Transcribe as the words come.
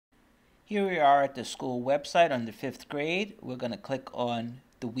Here we are at the school website under 5th grade. We're going to click on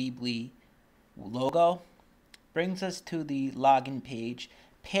the Weebly logo. Brings us to the login page.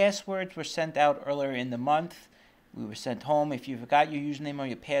 Passwords were sent out earlier in the month. We were sent home. If you forgot your username or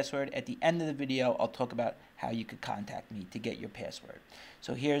your password, at the end of the video, I'll talk about how you could contact me to get your password.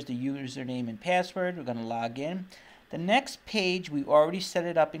 So here's the username and password. We're going to log in. The next page, we already set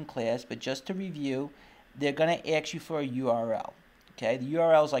it up in class, but just to review, they're going to ask you for a URL. Okay, the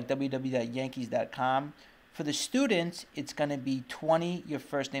URL is like www.yankees.com. For the students, it's going to be 20, your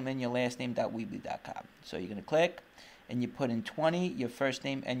first name and your last name, .weebly.com. So you're going to click, and you put in 20, your first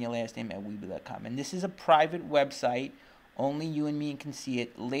name and your last name at weebly.com. And this is a private website. Only you and me can see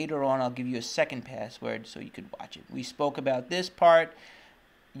it. Later on, I'll give you a second password so you could watch it. We spoke about this part.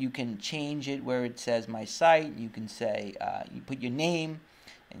 You can change it where it says my site. You can say, you put your name,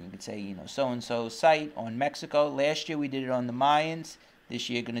 and you can say, you know, so-and-so site on Mexico. Last year we did it on the Mayans. This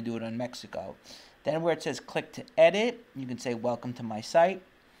year you're going to do it on Mexico. Then where it says click to edit, you can say welcome to my site.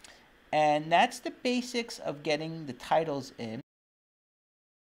 And that's the basics of getting the titles in.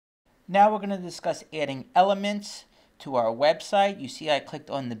 Now we're going to discuss adding elements to our website. You see I clicked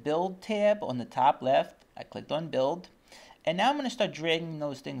on the build tab on the top left. I clicked on build. And now I'm going to start dragging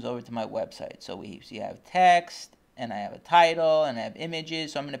those things over to my website. So we see I have text, and I have a title, and I have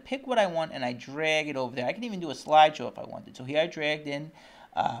images. So I'm going to pick what I want, and I drag it over there. I can even do a slideshow if I wanted. So here I dragged in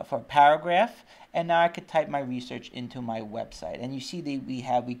for a paragraph, and now I could type my research into my website. And you see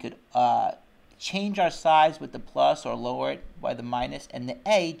that we could change our size with the plus or lower it by the minus, and the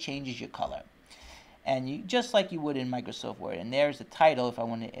A changes your color. And you just like you would in Microsoft Word. And there's the title if I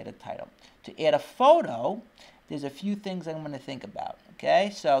want to add a title. To add a photo, there's a few things I'm going to think about.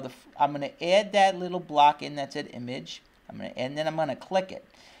 Okay, so I'm going to add that little block in that said image. And then I'm going to click it.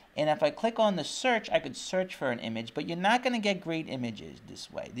 And if I click on the search, I could search for an image, but you're not going to get great images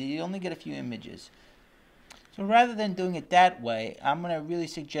this way. You only get a few images. So rather than doing it that way, I'm going to really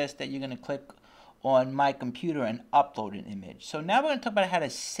suggest that you're going to click on my computer and upload an image. So now we're going to talk about how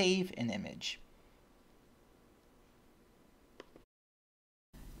to save an image.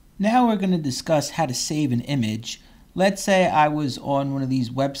 Now we're going to discuss how to save an image. Let's say I was on one of these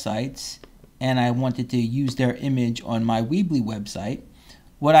websites and I wanted to use their image on my Weebly website.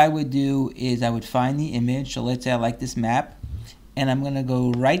 What I would do is I would find the image. So let's say I like this map, and I'm going to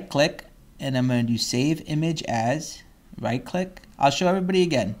go right click, and I'm going to do save image as. Right click. I'll show everybody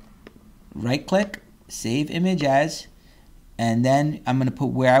again. Right click, save image as, and then I'm going to put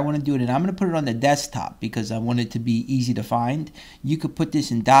where I want to do it, and I'm going to put it on the desktop because I want it to be easy to find. You could put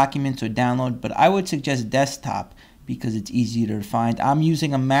this in documents or download, but I would suggest desktop because it's easier to find. I'm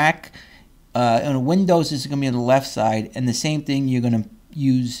using a Mac. On Windows, this is going to be on the left side, and the same thing you're going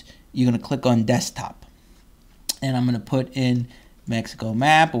to click on desktop. And I'm going to put in Mexico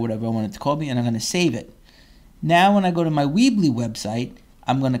map or whatever I want it to call me, and I'm going to save it. Now when I go to my Weebly website,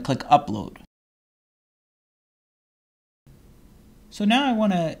 I'm going to click upload. So now I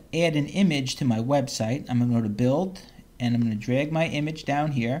want to add an image to my website. I'm going to go to build, and I'm going to drag my image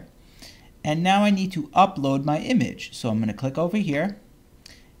down here. And now I need to upload my image. So I'm going to click over here.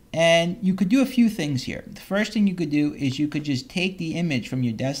 And you could do a few things here. The first thing you could do is you could just take the image from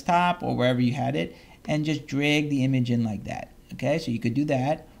your desktop or wherever you had it and just drag the image in like that. Okay, so you could do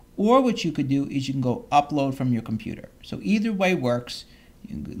that. Or what you could do is you can go upload from your computer. So either way works.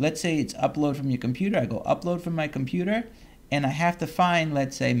 Let's say it's upload from your computer. I go upload from my computer, and I have to find,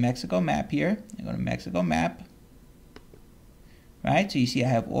 let's say, Mexico map here. I go to Mexico map. Right, so you see I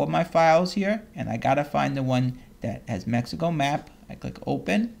have all my files here, and I gotta find the one that has Mexico map. I click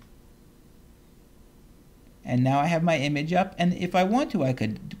open, and now I have my image up. And if I want to, I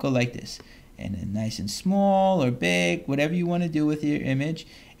could go like this, and then nice and small or big, whatever you want to do with your image.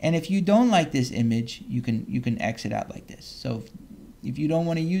 And if you don't like this image, you can exit out like this. So if you don't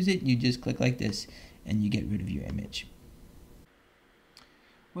want to use it, you just click like this, and you get rid of your image.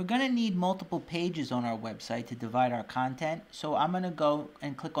 We're going to need multiple pages on our website to divide our content. So I'm going to go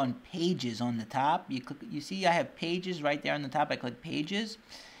and click on pages on the top. You see I have pages right there on the top. I click pages,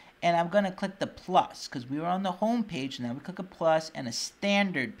 and I'm going to click the plus because we were on the home page. Now we click a plus and a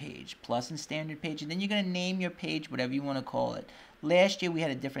standard page, plus and standard page, and then you're going to name your page whatever you want to call it. Last year we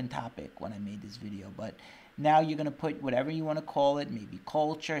had a different topic when I made this video, but now you're going to put whatever you want to call it, maybe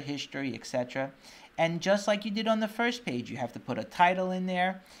culture, history, etc. And just like you did on the first page, you have to put a title in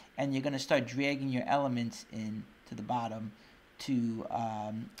there, and you're going to start dragging your elements in to the bottom to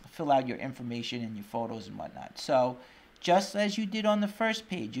fill out your information and your photos and whatnot. So just as you did on the first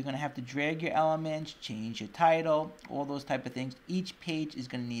page, you're going to have to drag your elements, change your title, all those type of things. Each page is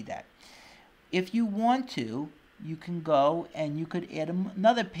going to need that. If you want to, you can go and you could add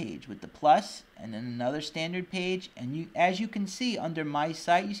another page with the plus and then another standard page. And you, as you can see under my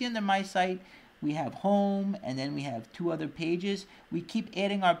site, you see under my site we have home and then we have 2 other pages. We keep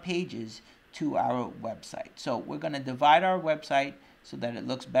adding our pages to our website. So we're going to divide our website so that it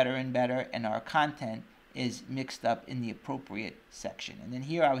looks better and better and our content is mixed up in the appropriate section. And then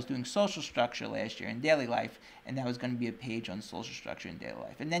here I was doing social structure last year in daily life, and that was going to be a page on social structure in daily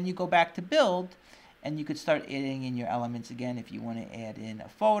life. And then you go back to build, and you could start adding in your elements again. If you want to add in a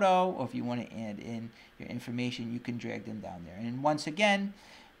photo or if you want to add in your information, you can drag them down there. And once again,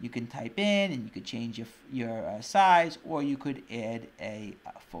 you can type in and you could change your size, or you could add a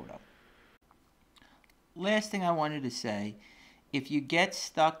photo. Last thing I wanted to say, if you get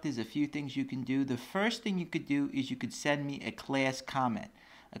stuck, there's a few things you can do. The first thing you could do is you could send me a class comment.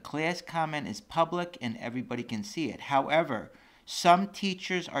 A class comment is public and everybody can see it. However, some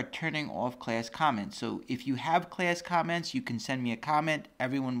teachers are turning off class comments. So if you have class comments, you can send me a comment.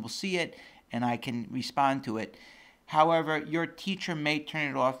 Everyone will see it and I can respond to it. However, your teacher may turn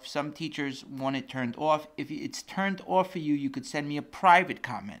it off. Some teachers want it turned off. If it's turned off for you, you could send me a private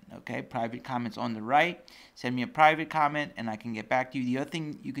comment, okay? Private comments on the right. Send me a private comment and I can get back to you. The other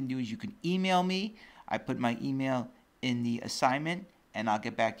thing you can do is you can email me. I put my email in the assignment and I'll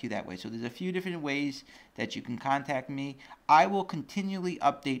get back to you that way. So there's a few different ways that you can contact me. I will continually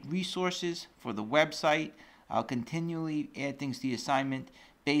update resources for the website. I'll continually add things to the assignment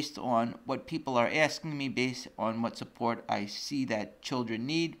based on what people are asking me, based on what support I see that children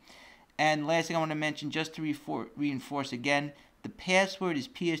need. And last thing I want to mention, just to reinforce again, the password is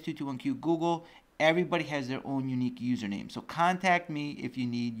PS221Q Google. Everybody has their own unique username. So contact me if you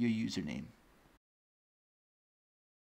need your username.